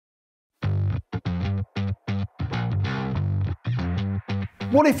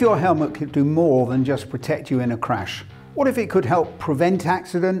What if your helmet could do more than just protect you in a crash? What if it could help prevent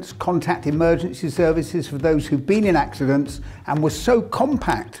accidents, contact emergency services for those who've been in accidents, and was so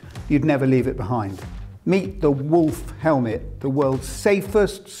compact you'd never leave it behind? Meet the Woolf helmet, the world's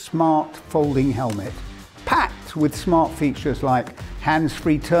safest smart folding helmet. Packed with smart features like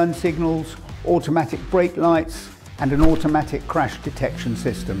hands-free turn signals, automatic brake lights, and an automatic crash detection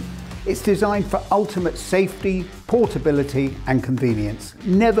system. It's designed for ultimate safety, portability and convenience,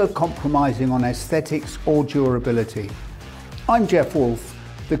 never compromising on aesthetics or durability. I'm Jeff Woolf,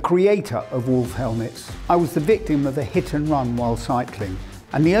 the creator of Woolf helmets. I was the victim of a hit and run while cycling,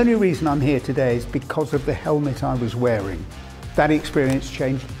 and the only reason I'm here today is because of the helmet I was wearing. That experience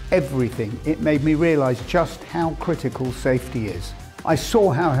changed everything. It made me realize just how critical safety is. I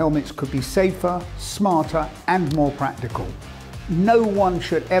saw how helmets could be safer, smarter and more practical. No one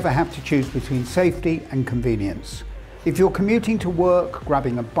should ever have to choose between safety and convenience. If you're commuting to work,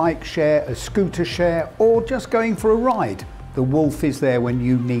 grabbing a bike share, a scooter share, or just going for a ride, the Woolf is there when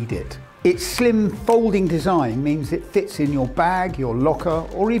you need it. Its slim folding design means it fits in your bag, your locker,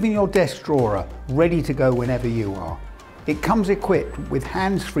 or even your desk drawer, ready to go whenever you are. It comes equipped with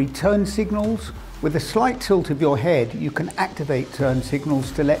hands-free turn signals. With a slight tilt of your head, you can activate turn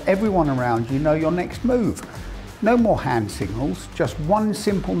signals to let everyone around you know your next move. No more hand signals, just one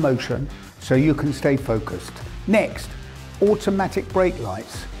simple motion so you can stay focused. Next, automatic brake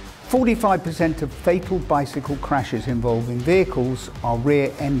lights. 45% of fatal bicycle crashes involving vehicles are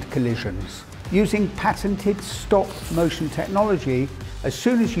rear-end collisions. Using patented stop motion technology, as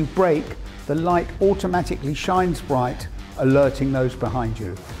soon as you brake, the light automatically shines bright, alerting those behind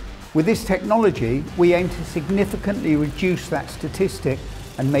you. With this technology, we aim to significantly reduce that statistic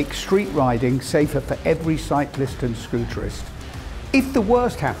and make street riding safer for every cyclist and scooterist. If the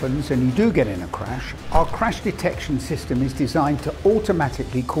worst happens and you do get in a crash, our crash detection system is designed to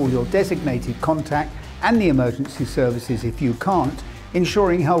automatically call your designated contact and the emergency services if you can't,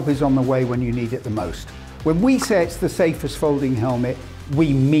 ensuring help is on the way when you need it the most. When we say it's the safest folding helmet,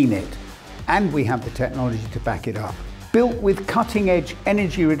 we mean it, and we have the technology to back it up. Built with cutting-edge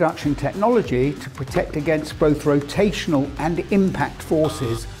energy reduction technology to protect against both rotational and impact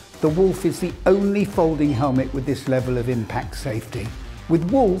forces, the Woolf is the only folding helmet with this level of impact safety.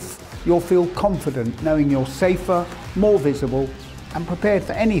 With Woolf, you'll feel confident knowing you're safer, more visible, and prepared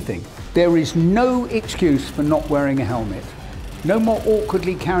for anything. There is no excuse for not wearing a helmet. No more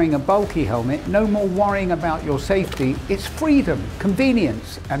awkwardly carrying a bulky helmet, no more worrying about your safety. It's freedom,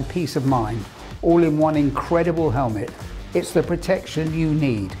 convenience, and peace of mind, all in one incredible helmet. It's the protection you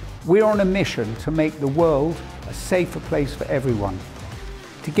need. We're on a mission to make the world a safer place for everyone.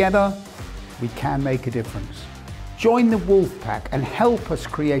 Together, we can make a difference. Join the Woolf Pack and help us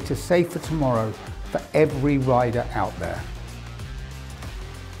create a safer tomorrow for every rider out there.